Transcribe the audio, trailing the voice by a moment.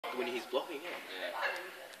when he's blocking, yeah.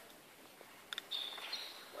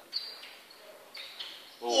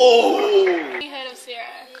 Oh! You heard of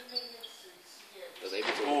Sarah? Was able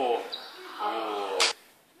to. Oh,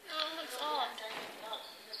 looks odd.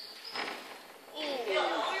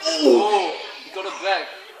 Oh! He got it back.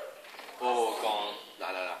 Oh, gone.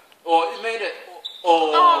 Nah. Oh, it made it.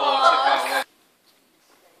 Oh,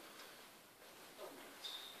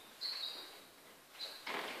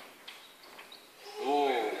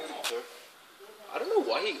 I don't know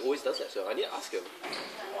why he always does that, so I need to ask him.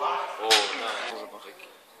 Oh, nice.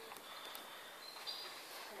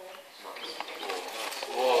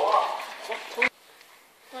 Whoa.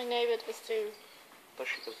 My neighbour was too. But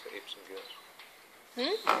she does the apes and girls.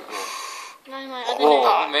 No, my other Whoa,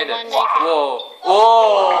 neighbour. he made it. My neighbour. Whoa.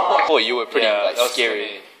 Oh, you were pretty that was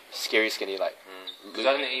scary, skinny, like. Because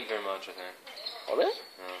I didn't eat very much, I think. Oh really?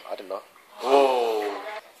 I didn't know. Oh.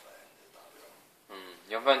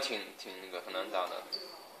 杨帆挺那个很难打的。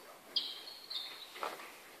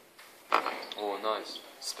Oh, nice.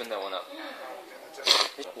 Spin that one up.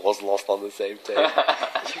 Was lost on the same day.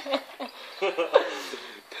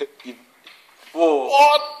 Whoa.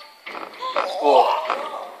 What? Whoa.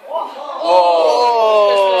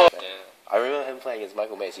 Oh! Yeah. I remember him playing against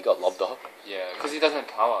Michael Mays. He got lobbed off. Yeah, because he doesn't have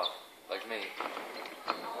power, like me.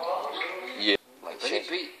 Yeah. But he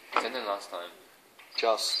beat Teng Teng last time.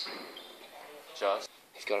 Just.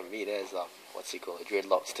 He's got a meat as what's he called?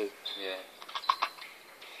 Dreadlocks too. Yeah.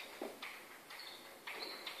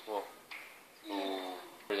 Whoa. Ooh.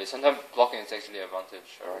 Really, sometimes blocking is actually an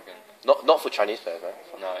advantage, I reckon. Not for Chinese players, right?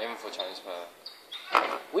 No, even for Chinese player.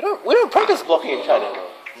 We don't practice blocking in China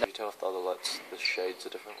though. Can you tell if the other lights, the shades are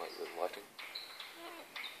different, like the lighting?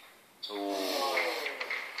 Ooh.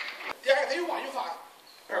 第二个他又往右发，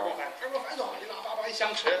二过翻走，一拉叭叭一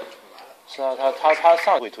相持，完了。是啊，他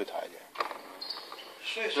上会推台一点。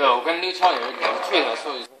对，我跟刘超也是退的时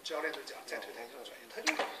候。教练就讲再推台更专业，他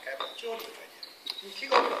就改不了，最后这个专业。你提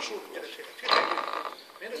高不了数，你就得推台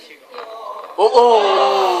没得提高。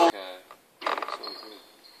哦。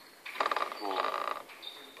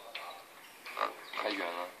太远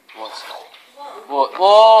了，我操！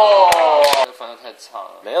这防守太差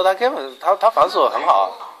了。没有，他根本他防守很好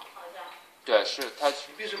啊。对，是他。你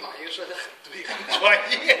必须马英说的很对，很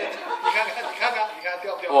专业。你看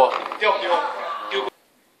掉不掉？掉不丢？丢。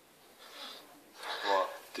哇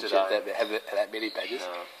Did you have that many badges? No,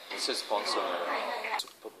 it's a sponsor.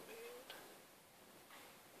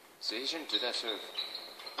 So he shouldn't do that serve.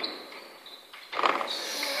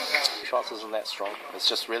 Shots isn't that strong. It's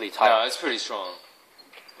just really tight. No, it's pretty strong.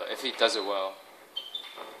 But if he does it well.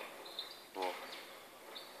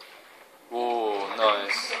 Whoa,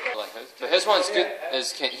 nice. Like his. But his one's good.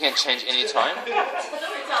 He can change any time.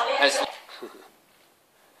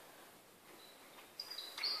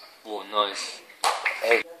 Whoa, nice.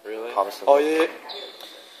 Hey, Really? Oh yeah.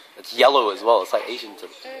 It's yellow as well. It's like Asian.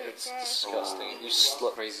 It's disgusting. You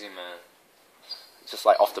slip. Crazy, man. It's just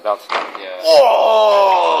like off the bounce. Yeah.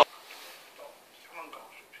 Oh!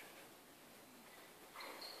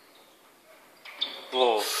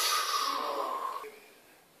 Whoa.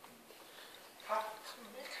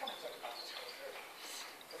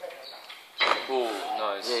 Oh,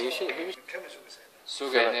 nice. Yeah, you should.输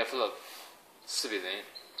给那 Philip 4-0。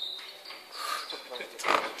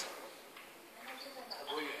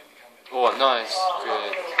哇 ，nice， 对，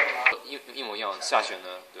一模一样，下旋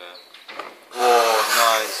的，对。哇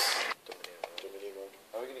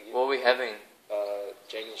 ，nice。What are we having?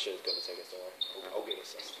 James is gonna take us away. I'll get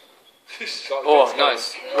assist. Oh,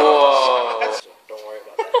 nice. Whoa. Don't worry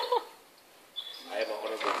about that. I am a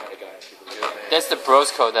honorable kind of guy. That's the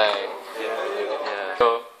bros code day. Yeah.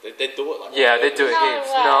 So, They do it like. yeah, they do it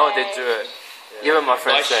heaps. No, they do it. Even my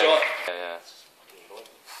friends Nice say. shot. Yeah.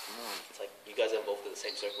 It's like you guys are involved in the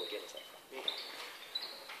same circle again. It's like.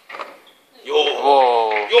 Yo.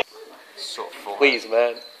 Whoa. So full. Please,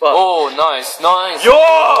 man. Oh, nice.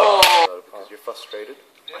 Yo. Because you're frustrated.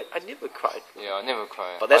 I never cried. Yeah, I never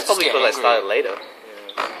cry. But that's I just probably get because I angry. started later.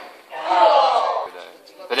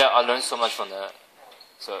 But yeah, I learned so much from that.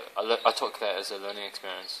 So I took that as a learning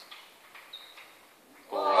experience.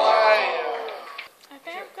 Oh, I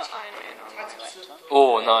think I've got Iron Man on my laptop.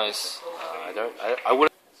 oh nice. I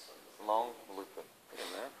wouldn't. Long loop it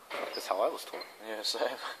in there. That's how I was taught. Yeah,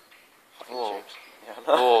 same. Oh, Yeah,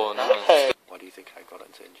 no. oh nice. Why do you think I got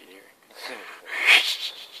into engineering?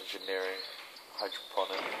 Engineering,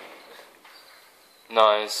 hydroponic.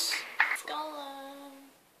 Nice. Golem.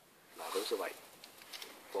 Nah, those are like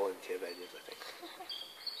volunteer badges, I think.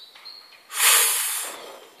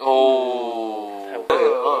 Oh.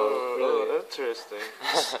 Oh, interesting.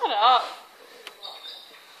 Shut up.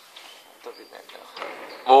 be back now.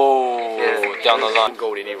 Oh, down the line.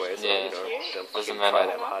 Gold anyway, so Yeah. you know, don't Doesn't fucking try matter.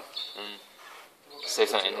 that hard. Save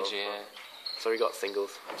some energy. Yeah. So we got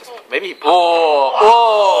singles. Just maybe. Oh,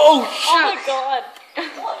 Oh my god.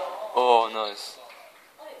 oh, nice.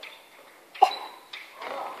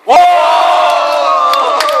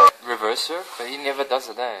 Whoa! Reverser, but he never does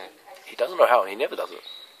it. He doesn't know how. He never does it.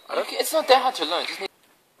 It's not that hard to learn. Just need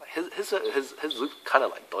His loop kind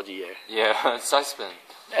of like dodgy. yeah, side spin.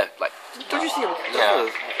 Yeah, like don't you see him? Yeah.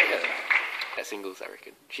 At singles, I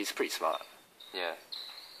reckon she's pretty smart. Yeah.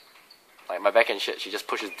 Like my backhand shit, she just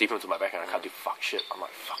pushes deep into my backhand. I can't do fuck shit. I'm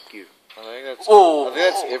like fuck you. I think that's. Oh. I think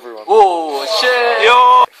that's everyone. Oh shit!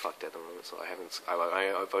 Yo. Fucked at the moment, so I haven't.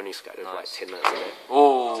 I've only scattered like Nice. 10 minutes a day.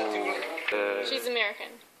 Oh. She's American.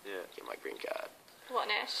 Yeah. Get my green card. What,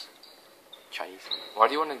 Nash? Chinese. Why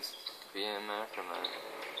do you want to be in America, man?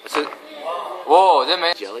 What's it? Whoa, that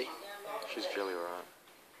man. Jelly. She's jelly, right?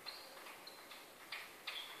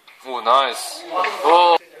 Oh, nice.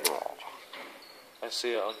 Oh. I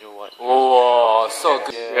see it on your white. Oh, so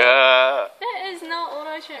good. Yeah. That is not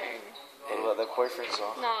auto-tune. What about that boyfriend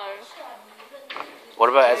song? No. What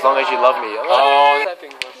about as long as you love me? Oh.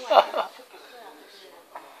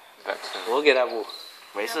 Back soon. 我给他补，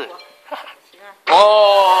没事。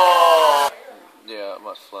 Oh. Yeah, it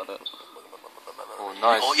might flood it. Oh,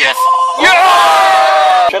 nice. Oh yes.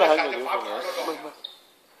 Trying to hang with you from there.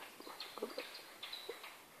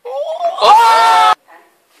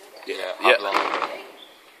 Yeah, Yeah. up long.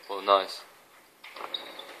 Oh, nice.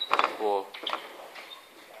 Whoa.